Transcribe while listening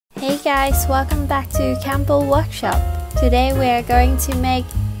Hey guys, welcome back to Campbell Workshop. Today we are going to make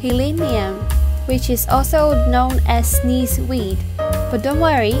HELENIUM, which is also known as Sneezeweed. But don't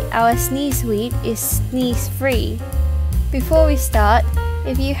worry, our Sneezeweed is sneeze-free. Before we start,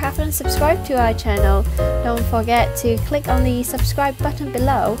 if you haven't subscribed to our channel, don't forget to click on the subscribe button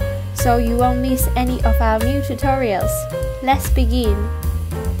below so you won't miss any of our new tutorials. Let's begin.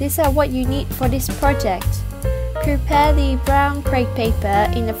 These are what you need for this project. Prepare the brown crepe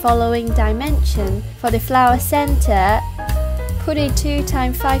paper in the following dimension. For the flower center, put a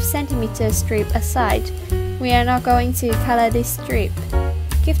 2x5 cm strip aside. We are not going to color this strip.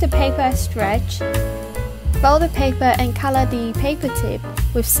 Give the paper a stretch. Fold the paper and color the paper tip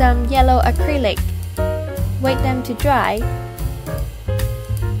with some yellow acrylic. Wait them to dry.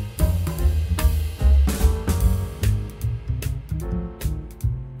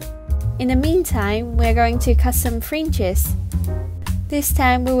 In the meantime, we are going to cut some fringes. This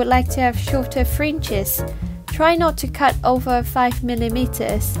time we would like to have shorter fringes. Try not to cut over 5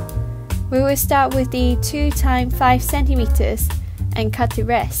 mm. We will start with the 2x5 cm and cut the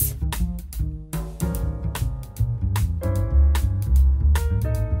rest.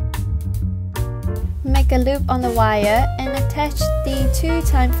 Make a loop on the wire and attach the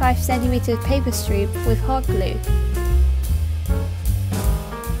 2x5 cm paper strip with hot glue.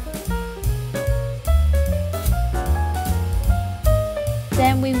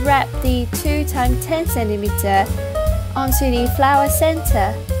 Then we wrap the 2x10 cm onto the flower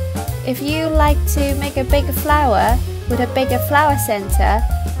center. If you like to make a bigger flower with a bigger flower center,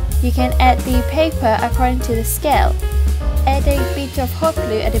 you can add the paper according to the scale. Add a bit of hot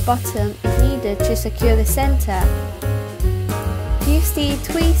glue at the bottom if needed to secure the center. Use the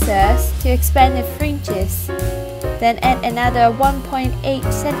tweezers to expand the fringes. Then add another 1.8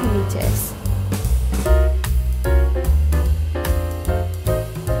 cm.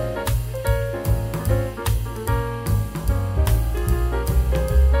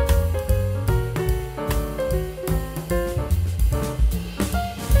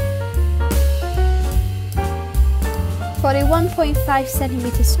 For the 1.5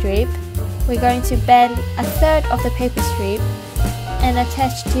 cm strip, we're going to bend a third of the paper strip and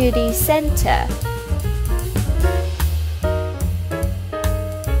attach to the center.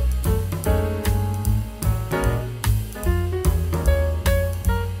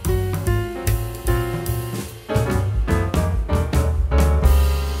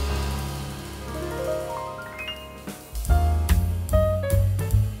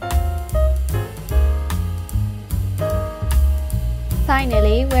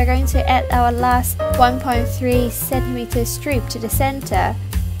 Finally, we're going to add our last 1.3 cm strip to the center.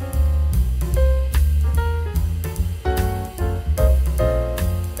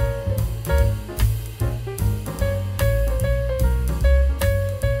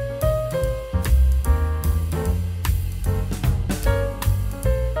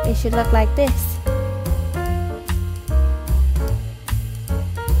 It should look like this.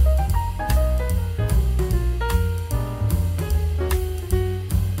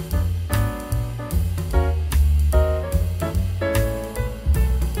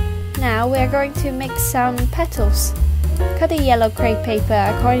 Now we are going to make some petals. Cut the yellow crepe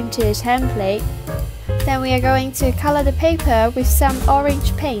paper according to the template. Then we are going to color the paper with some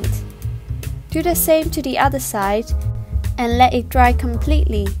orange paint. Do the same to the other side and let it dry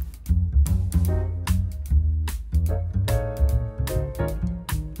completely.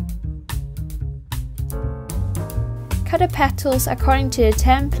 Cut the petals according to the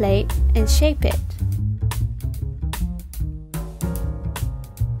template and shape it.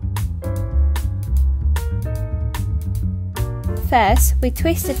 First, we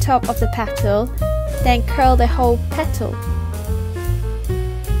twist the top of the petal, then curl the whole petal.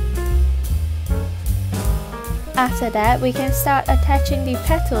 After that, we can start attaching the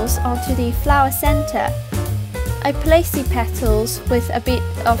petals onto the flower center. I place the petals with a bit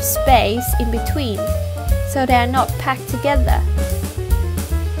of space in between, so they are not packed together.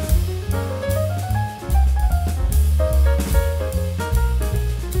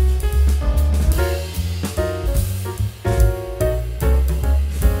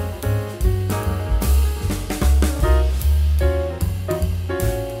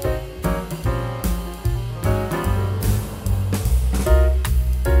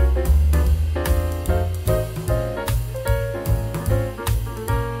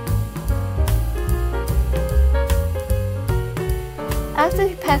 After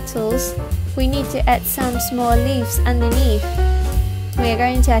the petals, we need to add some small leaves underneath. We are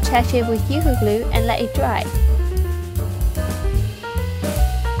going to attach it with UHU Glue and let it dry.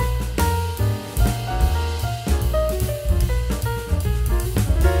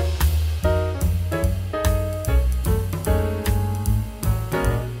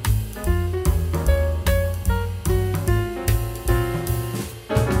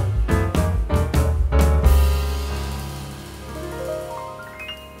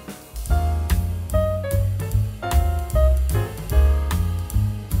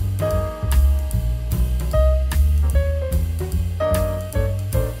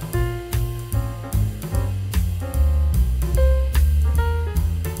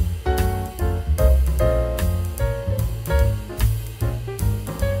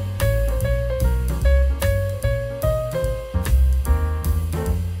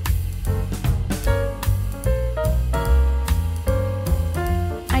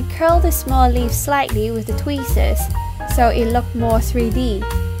 curl the small leaf slightly with the tweezers so it looks more 3D.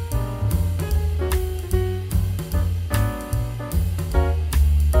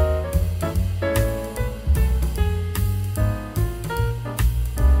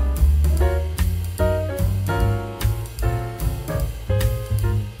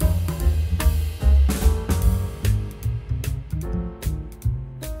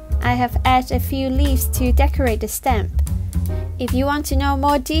 I have added a few leaves to decorate the stamp. If you want to know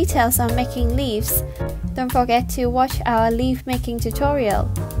more details on making leaves, don't forget to watch our leaf making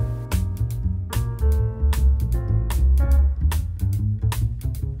tutorial.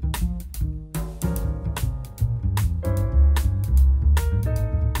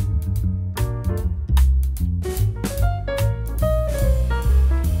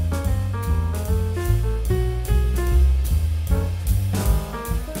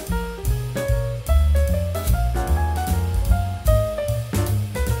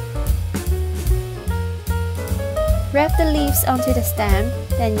 Wrap the leaves onto the stamp,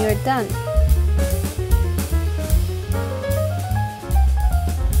 then you're done.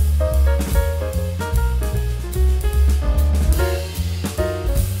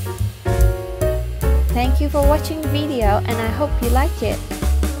 Thank you for watching the video and I hope you like it.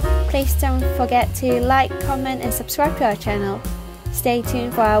 Please don't forget to like, comment and subscribe to our channel. Stay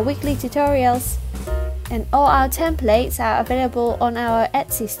tuned for our weekly tutorials. And all our templates are available on our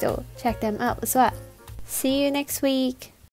Etsy store. Check them out as well. See you next week!